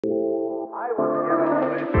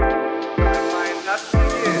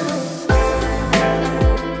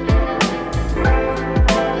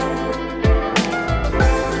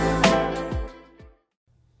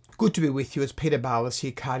Good to be with you. It's Peter Barlis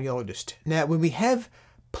here, cardiologist. Now, when we have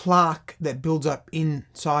plaque that builds up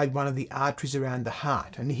inside one of the arteries around the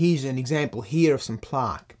heart, and here's an example here of some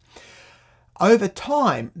plaque. Over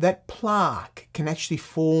time, that plaque can actually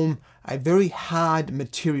form a very hard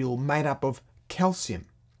material made up of calcium.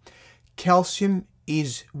 Calcium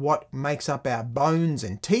is what makes up our bones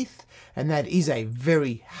and teeth, and that is a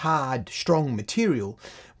very hard, strong material.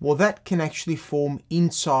 Well, that can actually form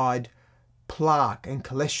inside plaque and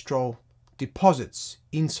cholesterol deposits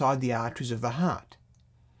inside the arteries of the heart.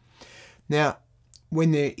 Now,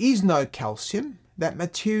 when there is no calcium, that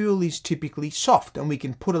material is typically soft, and we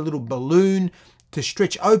can put a little balloon to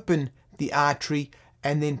stretch open the artery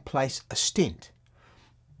and then place a stent.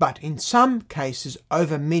 But in some cases,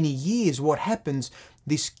 over many years, what happens,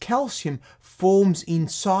 this calcium forms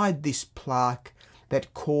inside this plaque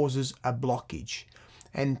that causes a blockage.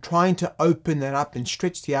 And trying to open that up and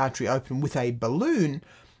stretch the artery open with a balloon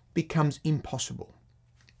becomes impossible.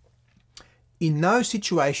 In those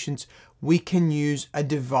situations, we can use a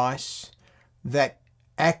device that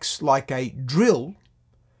acts like a drill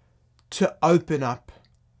to open up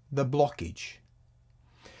the blockage.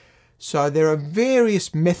 So there are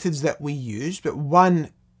various methods that we use, but one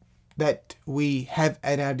that we have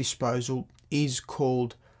at our disposal is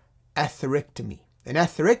called atherectomy. And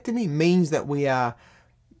atherectomy means that we are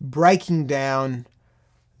breaking down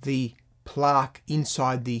the plaque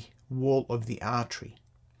inside the wall of the artery.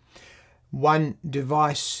 One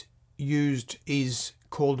device used is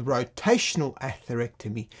called rotational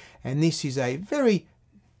atherectomy, and this is a very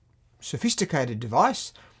sophisticated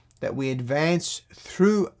device that we advance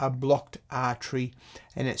through a blocked artery,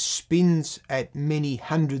 and it spins at many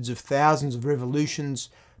hundreds of thousands of revolutions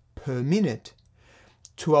per minute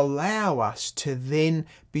to allow us to then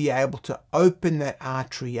be able to open that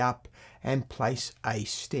artery up and place a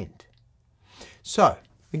stent. So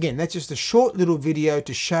again, that's just a short little video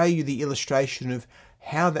to show you the illustration of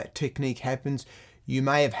how that technique happens. You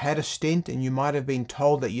may have had a stent and you might have been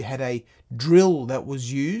told that you had a drill that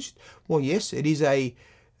was used. Well, yes, it is a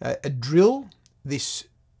drill. This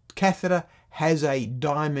catheter has a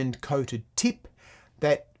diamond coated tip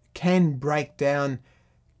that can break down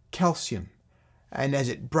calcium. And as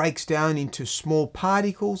it breaks down into small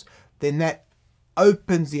particles, then that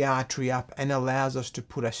opens the artery up and allows us to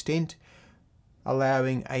put a stent,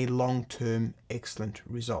 allowing a long-term excellent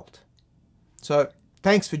result. So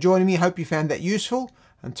thanks for joining me. I hope you found that useful.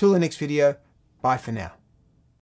 Until the next video, bye for now.